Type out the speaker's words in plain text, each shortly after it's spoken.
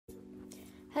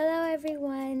Hello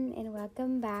everyone and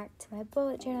welcome back to my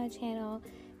bullet journal channel.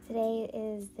 Today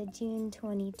is the June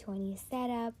 2020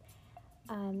 setup.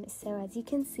 So as you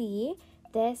can see,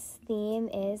 this theme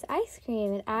is ice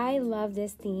cream and I love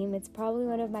this theme. It's probably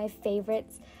one of my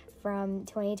favorites from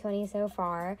 2020 so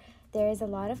far. There is a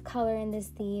lot of color in this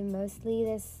theme, mostly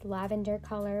this lavender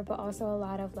color, but also a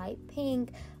lot of light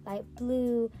pink, light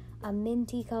blue, a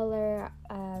minty color,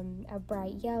 a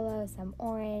bright yellow, some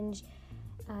orange.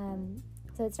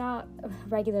 So it's not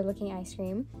regular looking ice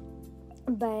cream,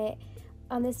 but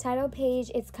on this title page,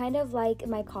 it's kind of like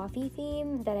my coffee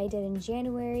theme that I did in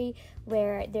January,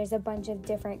 where there's a bunch of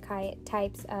different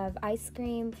types of ice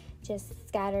cream just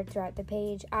scattered throughout the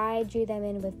page. I drew them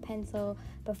in with pencil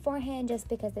beforehand just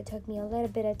because it took me a little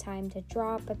bit of time to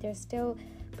draw, but they're still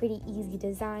pretty easy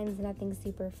designs, nothing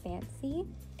super fancy.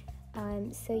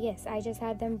 So yes, I just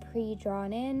had them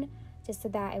pre-drawn in just so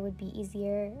that it would be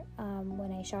easier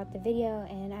when I shot the video,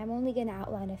 and I'm only going to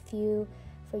outline a few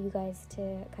for you guys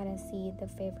to kind of see the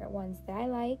favorite ones that I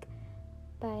like,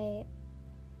 but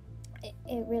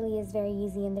it really is very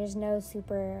easy, and there's no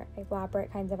super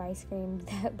elaborate kinds of ice cream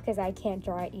because I can't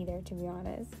draw it either, to be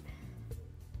honest.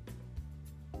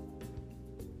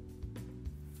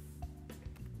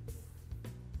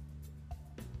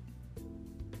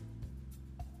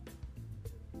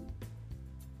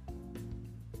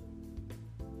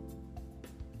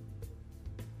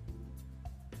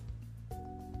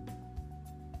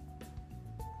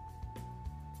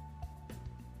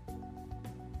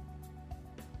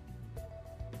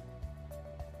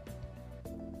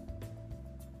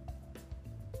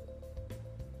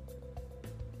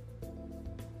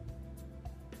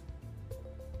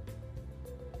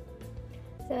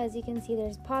 So as you can see,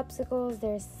 there's popsicles,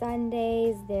 there's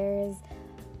sundaes, there's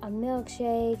a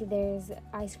milkshake, there's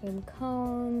ice cream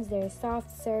cones, there's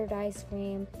soft served ice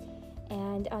cream.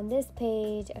 And on this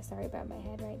page, sorry about my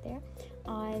head right there.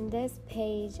 On this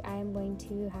page, I'm going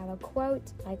to have a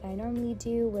quote like I normally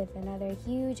do with another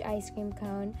huge ice cream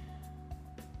cone.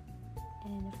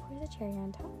 And of course a cherry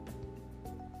on top.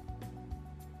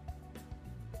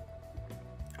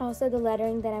 Also, the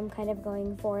lettering that I'm kind of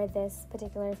going for this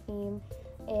particular theme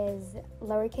is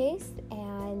lowercase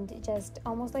and just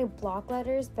almost like block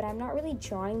letters, but I'm not really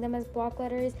drawing them as block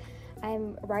letters.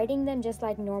 I'm writing them just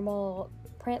like normal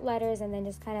print letters and then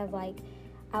just kind of like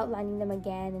outlining them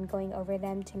again and going over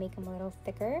them to make them a little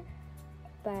thicker.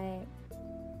 But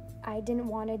I didn't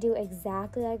want to do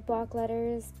exactly like block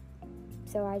letters,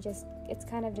 so it's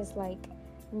kind of just like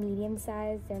medium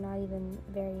size. They're not even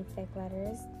very thick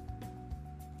letters.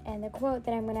 And the quote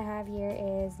that I'm going to have here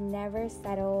is, "Never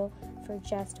settle for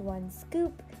just one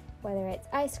scoop, whether it's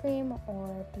ice cream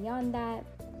or beyond that,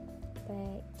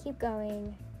 but keep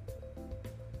going.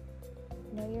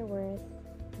 Know your worth.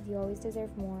 You always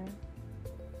deserve more."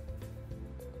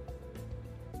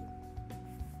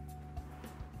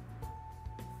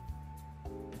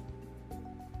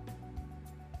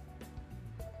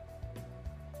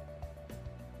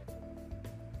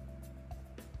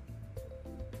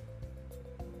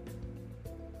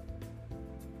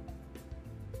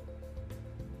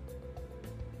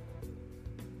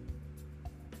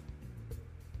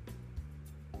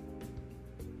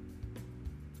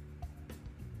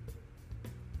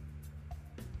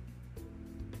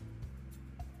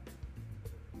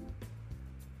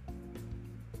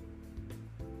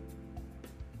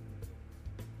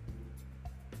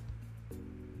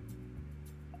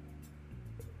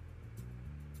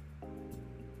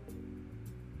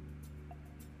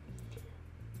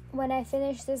 When I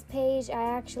finished this page, I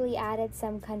actually added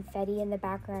some confetti in the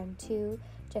background too,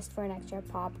 just for an extra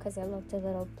pop because it looked a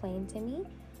little plain to me.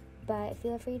 But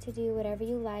feel free to do whatever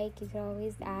you like. You could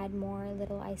always add more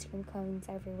little ice cream cones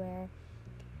everywhere,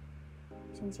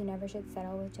 since you never should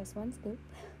settle with just one scoop.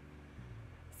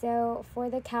 So for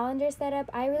the calendar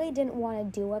setup, I really didn't want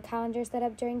to do a calendar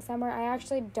setup during summer. I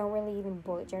actually don't really even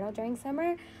bullet journal during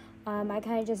summer. I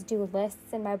kind of just do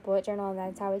lists in my bullet journal, and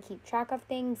that's how I keep track of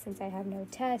things since I have no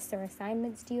tests or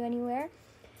assignments due anywhere.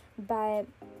 But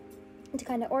to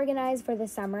kind of organize for the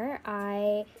summer,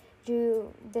 I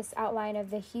drew this outline of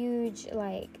the huge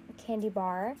candy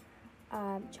bar,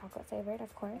 chocolate flavored,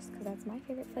 of course, because that's my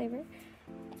favorite flavor.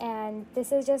 And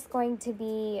this is just going to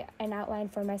be an outline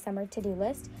for my summer to-do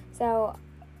list. So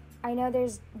I know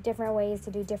there's different ways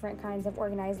to do different kinds of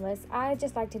organized lists. I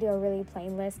just like to do a really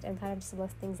plain list and kind of just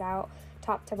list things out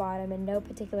top to bottom in no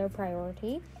particular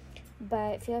priority.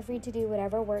 But feel free to do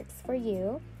whatever works for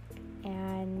you.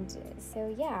 And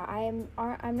so yeah, I'm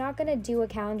not going to do a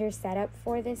calendar setup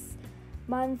for this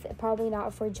month, probably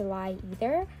not for July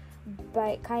either.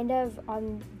 but kind of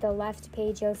on the left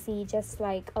page you'll see just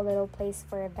like a little place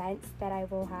for events that I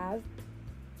will have.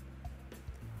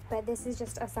 But this is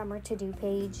just a summer to-do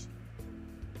page.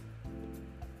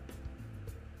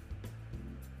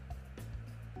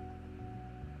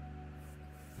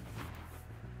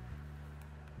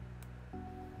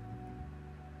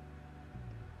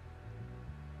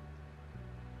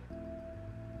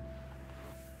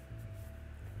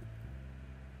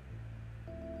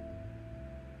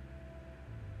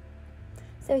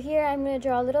 So here I'm going to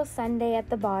draw a little sundae at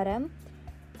the bottom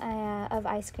of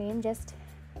ice cream, just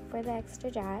for the extra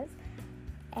jazz.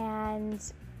 And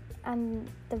on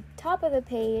the top of the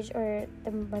page, or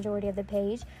the majority of the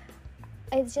page,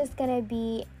 it's just going to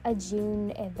be a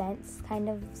June events kind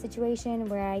of situation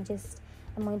where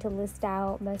I'm going to list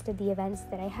out most of the events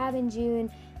that I have in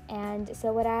June. And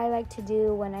so what I like to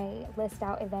do when I list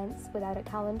out events without a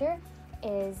calendar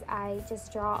is I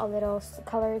just draw a little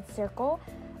colored circle,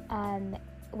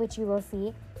 which you will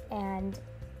see, and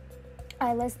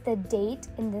I list the date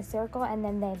in the circle and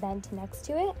then the event next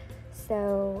to it.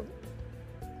 So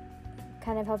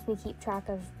kind of helps me keep track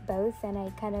of both, and I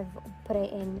kind of put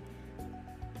it in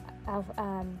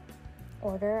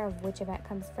order of which event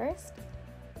comes first.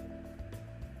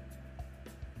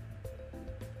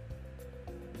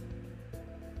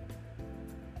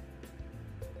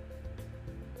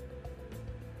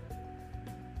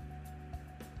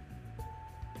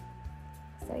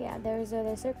 So yeah, those are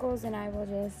the circles, and I will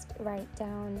just write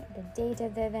down the date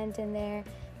of the event in there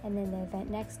and then the event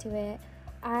next to it.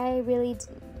 I really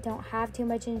don't have too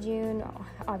much in June,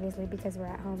 obviously because we're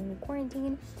at home in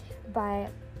quarantine, but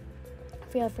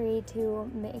feel free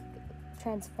to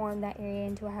transform that area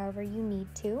into however you need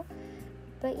to.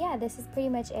 But yeah, this is pretty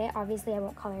much it. Obviously I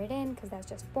won't color it in because that's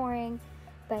just boring,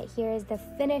 but here is the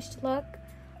finished look.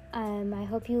 I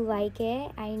hope you like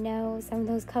it. I know some of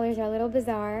those colors are a little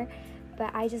bizarre,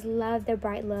 but I just love the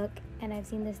bright look, and I've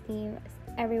seen this theme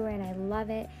everywhere and I love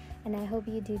it, and I hope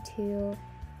you do too.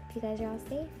 Hope you guys are all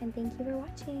safe, and thank you for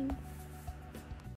watching.